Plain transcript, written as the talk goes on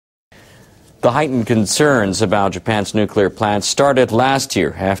The heightened concerns about Japan's nuclear plants started last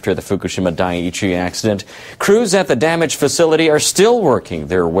year after the Fukushima Daiichi accident. Crews at the damaged facility are still working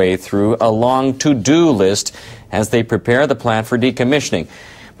their way through a long to-do list as they prepare the plant for decommissioning.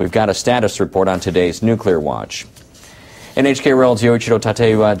 We've got a status report on today's Nuclear Watch. NHK World's Yoichiro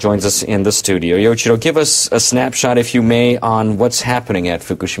Tateiwa joins us in the studio. Yoichiro, give us a snapshot, if you may, on what's happening at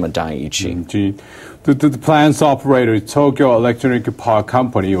Fukushima Daiichi. The plant's operator, Tokyo Electric Power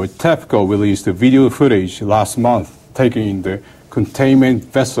Company, or TEPCO, released the video footage last month taking the containment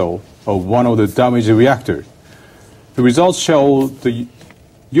vessel of one of the damaged reactors. The results show the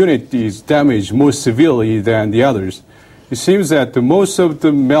unit is damaged more severely than the others. It seems that most of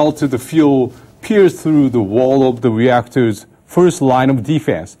the melted fuel pierced through the wall of the reactor's first line of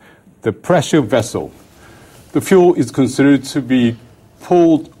defense, the pressure vessel. The fuel is considered to be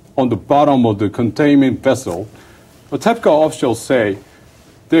pulled on the bottom of the containment vessel. But TEPCO officials say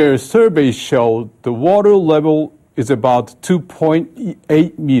their surveys show the water level is about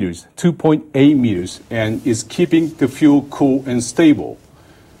 2.8 meters, and is keeping the fuel cool and stable.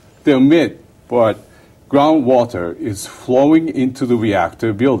 They admit, but groundwater is flowing into the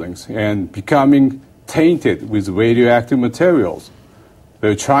reactor buildings and becoming tainted with radioactive materials.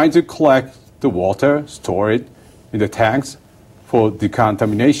 They're trying to collect the water, store it in the tanks for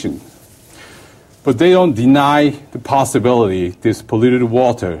decontamination. But they don't deny the possibility this polluted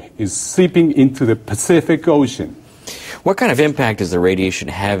water is seeping into the Pacific Ocean. What kind of impact is the radiation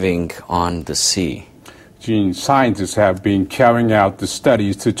having on the sea? Scientists have been carrying out the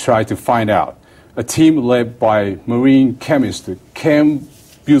studies to try to find out. A team led by marine chemist Ken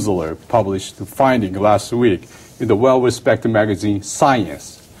Buzeler published the finding last week in the well-respected magazine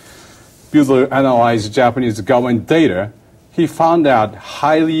Science. Buzeler analyzed Japanese government data. He found out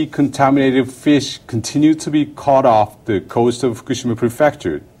highly contaminated fish continue to be caught off the coast of Fukushima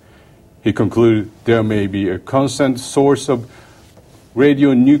Prefecture. He concluded there may be a constant source of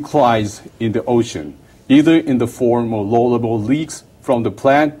radionuclides in the ocean, either in the form of low-level leaks from the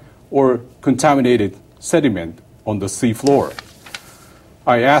plant or contaminated sediment on the seafloor.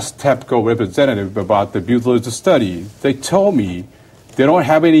 I asked TEPCO representative about the Buzeler's study. They told me they don't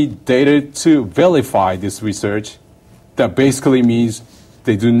have any data to verify this research. That basically means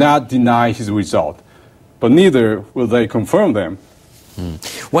they do not deny his result, but neither will they confirm them.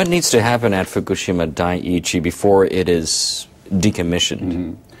 What needs to happen at Fukushima Daiichi before it is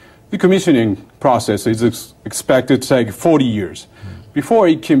decommissioned? The commissioning process is expected to take 40 years. Before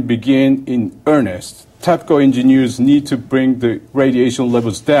it can begin in earnest, TEPCO engineers need to bring the radiation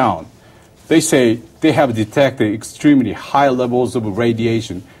levels down. They say they have detected extremely high levels of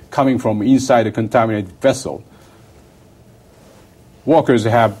radiation coming from inside the contaminated vessel. Workers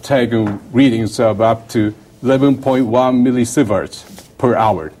have taken readings of up to 11.1 millisieverts per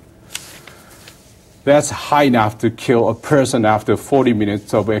hour. That's high enough to kill a person after 40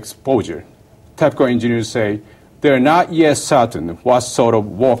 minutes of exposure. TEPCO engineers say they're not yet certain what sort of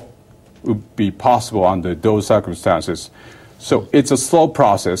work would be possible under those circumstances. So it's a slow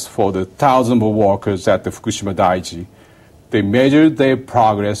process for the thousands of workers at the Fukushima Daiichi. They measure their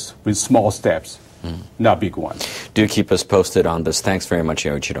progress with small steps, not big ones. Do keep us posted on this. Thanks very much,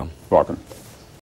 Yoichiro. Welcome.